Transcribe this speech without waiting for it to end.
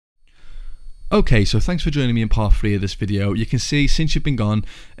Okay, so thanks for joining me in part 3 of this video. You can see since you've been gone,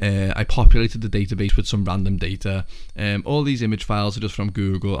 I populated the database with some random data. All these image files are just from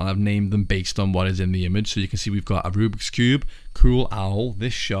Google, and I've named them based on what is in the image. So you can see we've got a Rubik's Cube, cool owl,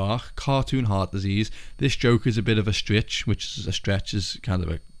 this shark, cartoon heart disease, this joke is a bit of a stretch, which is a stretch is kind of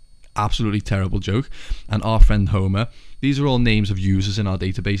a absolutely terrible joke, and our friend Homer. These are all names of users in our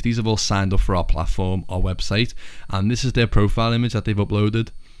database. These have all signed up for our platform, our website, and this is their profile image that they've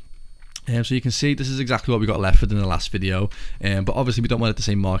uploaded. So you can see this is exactly what we got left with in the last video, but obviously we don't want it to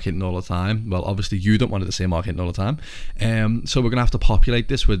say marketing all the time. Well, obviously you don't want it to say marketing all the time, so we're gonna have to populate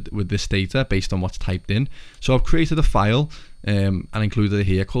this with this data based on what's typed in. So I've created a file and included it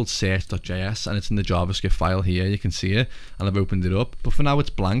here called search.js, and it's in the JavaScript file here. You can see it, and I've opened it up, but for now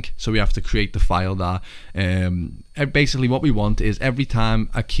it's blank, so we have to create the file that basically what we want is every time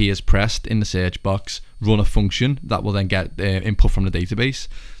a key is pressed in the search box, run a function that will then get input from the database.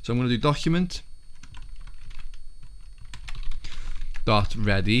 So I'm going to do document dot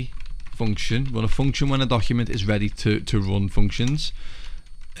ready function, run a function when a document is ready to run functions.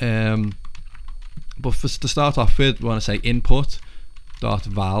 But to start off with, we want to say input dot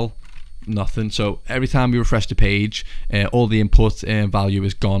val nothing. So every time we refresh the page, all the input value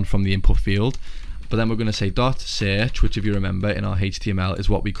is gone from the input field. But then we're going to say dot search, which if you remember in our HTML is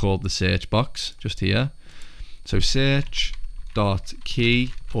what we called the search box just here. So search dot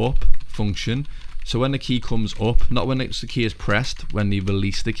key up function. So when the key comes up, not when the key is pressed, when they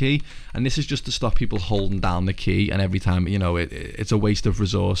release the key, and this is just to stop people holding down the key, and every time, you know, it's a waste of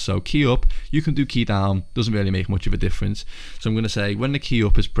resource. So key up, you can do key down, doesn't really make much of a difference. So I'm going to say when the key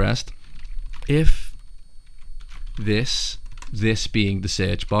up is pressed, if this being the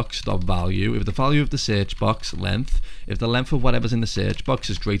search box dot value, if the value of the search box length, if the length of whatever's in the search box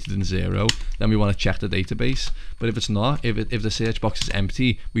is greater than 0, then we want to check the database. But if it's not, if the search box is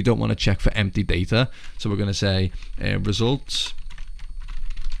empty, we don't want to check for empty data. So we're going to say results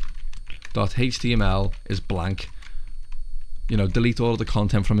dot HTML is blank. You know, delete all of the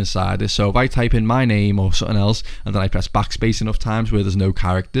content from inside this. So if I type in my name or something else and then I press backspace enough times where there's no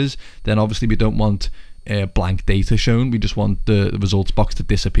characters, then obviously we don't want blank data shown. We just want the results box to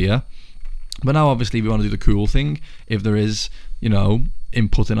disappear. But now obviously we want to do the cool thing. If there is, you know,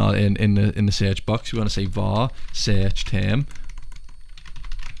 input in the search box, we want to say var search term,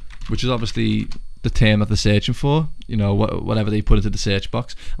 which is obviously the term that they're searching for, you know, whatever they put into the search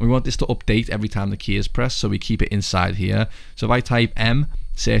box, and we want this to update every time the key is pressed, so we keep it inside here. So if I type M,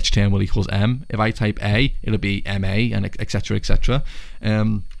 search term will equals M. If I type A, it'll be MA, and etc, etc.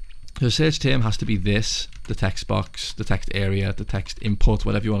 The search term has to be this, the text box, the text area, the text input,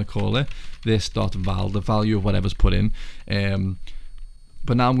 whatever you want to call it, this dot val, the value of whatever's put in.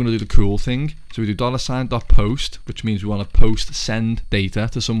 But now I'm going to do the cool thing. So we do $.post, which means we want to post send data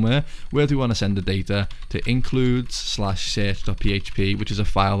to somewhere. Where do we want to send the data? To includes/search.php, which is a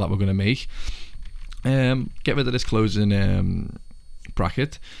file that we're going to make. Get rid of this closing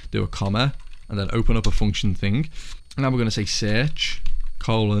bracket, do a comma, and then open up a function thing. And now we're going to say search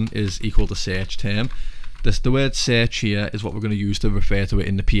colon is equal to search term. The word search here is what we're going to use to refer to it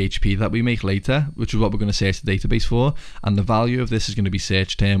in the PHP that we make later, which is what we're going to search the database for, and the value of this is going to be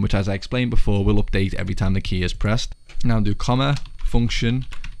search term, which, as I explained before, will update every time the key is pressed. Now do comma function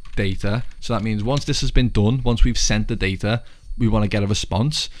data. So that means once this has been done, once we've sent the data, we want to get a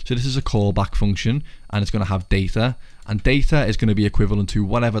response. So this is a callback function, and it's going to have data, and data is going to be equivalent to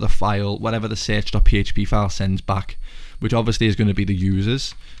whatever the file, whatever the search.php file sends back, which obviously is going to be the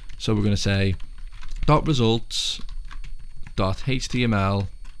users. So we're going to say dot results dot HTML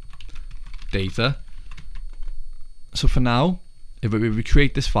data. So for now, if we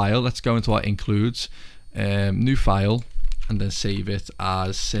create this file, let's go into our includes, new file, and then save it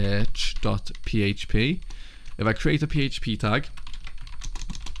as search.php. If I create a PHP tag,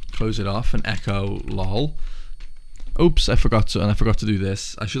 close it off, and echo lol. Oops, I forgot to do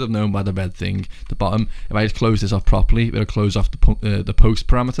this. I should have known by the red thing at the bottom. If I just close this off properly, it'll close off the post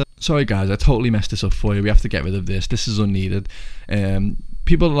parameter. Sorry guys, I totally messed this up for you. We have to get rid of this. This is unneeded. A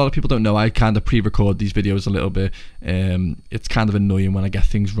lot of people don't know I kind of pre-record these videos a little bit. It's kind of annoying when I get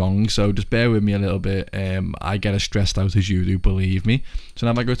things wrong, so just bear with me a little bit. I get as stressed out as you do, believe me. So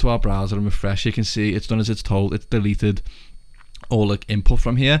now if I go to our browser and refresh, you can see it's done as it's told. It's deleted all the input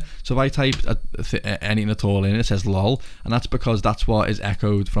from here. So if I type anything at all in, it says lol, and that's because that's what is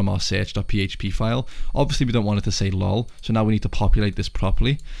echoed from our search.php file. Obviously we don't want it to say lol, so now we need to populate this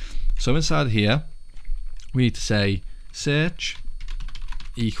properly. So inside here we need to say search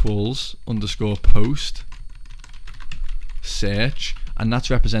equals underscore post search, and that's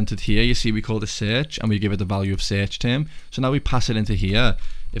represented here. You see we call this search and we give it the value of search term. So now we pass it into here.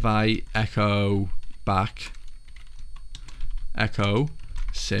 if I echo back echo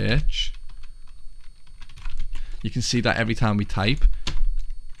search, you can see that every time we type,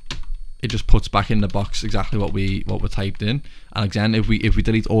 it just puts back in the box exactly what we typed in. And again, if we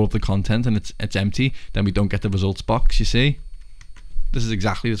delete all of the content and it's empty, then we don't get the results box. You see, this is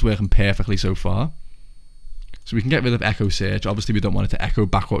it's working perfectly so far. So we can get rid of echo search. Obviously we don't want it to echo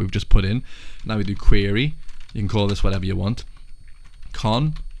back what we've just put in. Now we do query. You can call this whatever you want.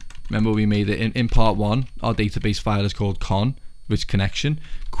 Con, remember we made it in part 1, our database file is called con, which connection.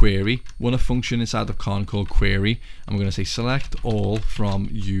 Query, run a function inside of con called query, and we're going to say select all from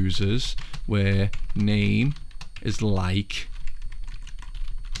users where name is like,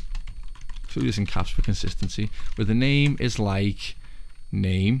 so this in caps for consistency, where the name is like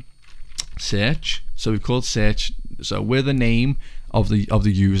name. Search, so we've called search, so where the name of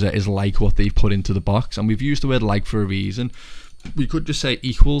the user is like what they've put into the box, and we've used the word like for a reason. We could just say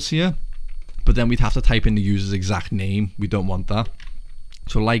equals here, but then we'd have to type in the user's exact name. We don't want that.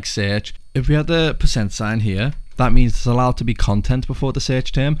 So like search, if we had the % here, that means it's allowed to be content before the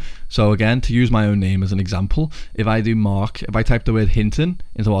search term. So again, to use my own name as an example, if I type the word Hinton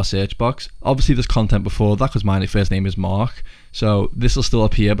into our search box, obviously there's content before that because my first name is Mark. So this will still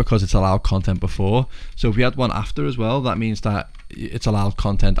appear because it's allowed content before. So if we had one after as well, that means that it's allowed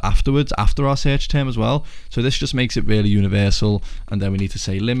content afterwards, after our search term as well. So this just makes it really universal. And then we need to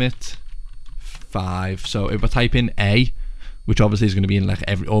say limit 5. So if I type in A, which obviously is going to be in like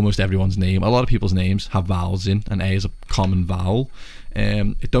almost everyone's name. A lot of people's names have vowels in, and A is a common vowel.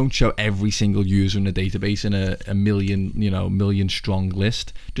 It don't show every single user in the database in a million strong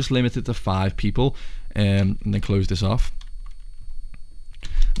list. Just limit it to 5 people, and then close this off.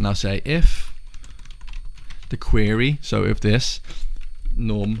 Now say if the query, so if this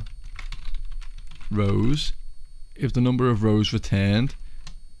num rows, if the number of rows returned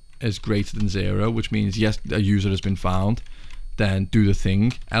is greater than 0, which means yes, a user has been found, then do the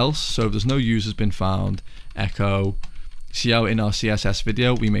thing else. So if there's no users been found, echo. See how in our CSS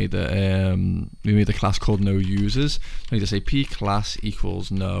video we made a class called no users. So I need to say p class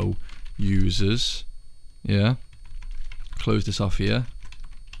equals no users. Yeah. Close this off here.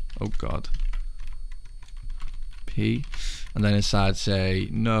 Oh god. P, and then inside say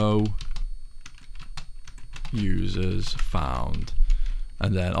no users found.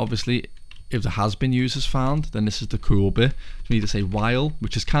 And then obviously if there has been users found, then this is the cool bit. So we need to say while,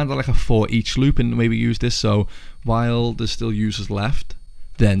 which is kind of like a for each loop in the way we use this. So while there's still users left,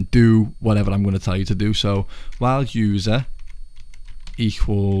 then do whatever I'm going to tell you to do. So while user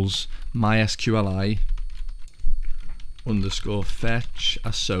equals mysqli underscore fetch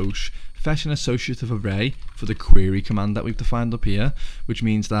an associative array for the query command that we've defined up here, which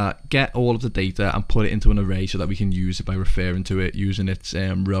means that get all of the data and put it into an array so that we can use it by referring to it using its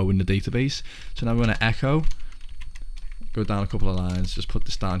row in the database. So now we're going to echo, go down a couple of lines, just put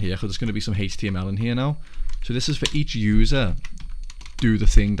this down here because there's going to be some HTML in here now. So this is for each user, do the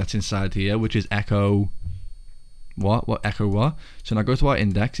thing that's inside here, which is echo echo what. So now go to our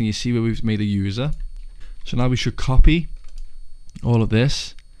index and you see where we've made a user. So now we should copy all of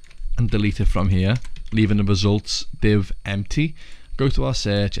this and delete it from here, leaving the results div empty. Go to our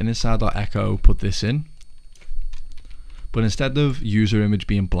search and inside our echo put this in, but instead of user image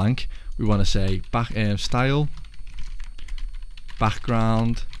being blank, we want to say style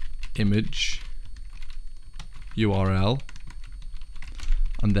background image URL,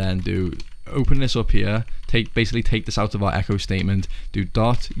 and then do open this up here, basically take this out of our echo statement, do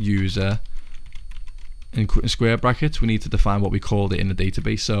dot user. In square brackets we need to define what we called it in the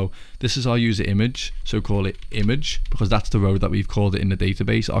database. So this is our user image, so call it image because that's the row that we've called it in the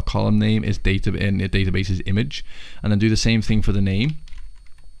database. Our column name is data in the database is image, and then do the same thing for the name.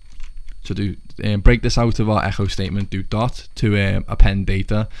 So do break this out of our echo statement, do dot to append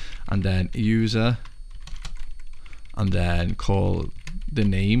data, and then user, and then call the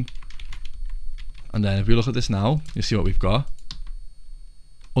name. And then if we look at this now, you see what we've got.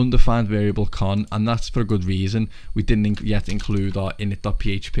 Undefined variable con, and that's for a good reason. We didn't yet include our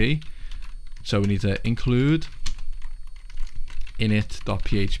init.php, so we need to include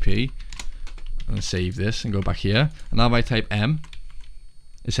init.php and save this and go back here. And now if I type m,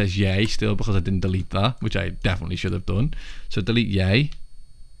 it says yay still because I didn't delete that, which I definitely should have done. So delete yay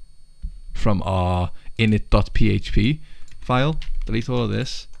from our init.php file, delete all of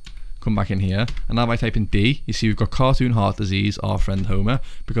this, come back in here, and now if I type in D, you see we've got cartoon heart disease, our friend Homer,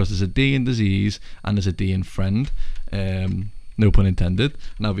 because there's a D in disease and there's a D in friend, no pun intended.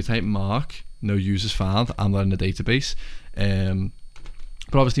 Now if we type Mark, no users found, I'm not in the database,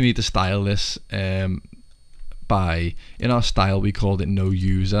 but obviously we need to style this by, in our style we called it no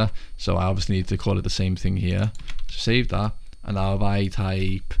user, so I obviously need to call it the same thing here. So save that, and now if I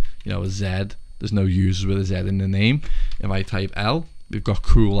type, you know, a Z, there's no users with a Z in the name. If I type L, we've got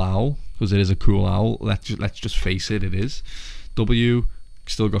cool owl, because it is a cool owl. Let's just face it, it is. W,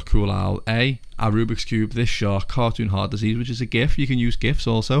 still got cool owl. A, our Rubik's Cube, this shark, cartoon heart disease, which is a GIF. You can use GIFs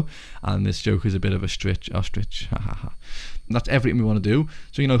also, and this joke is a bit of a stretch. That's everything we want to do.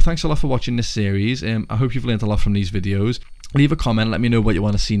 So, you know, thanks a lot for watching this series. I hope you've learned a lot from these videos. Leave a comment, let me know what you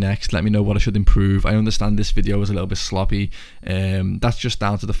want to see next, let me know what I should improve. I understand this video was a little bit sloppy. That's just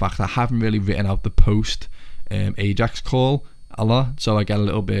down to the fact that I haven't really written out the post Ajax call a lot, so I get a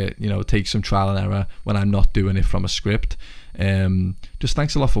little bit, you know, it takes some trial and error when I'm not doing it from a script. Just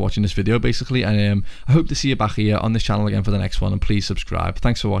thanks a lot for watching this video basically, and I hope to see you back here on this channel again for the next one, and please subscribe.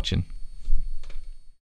 Thanks for watching.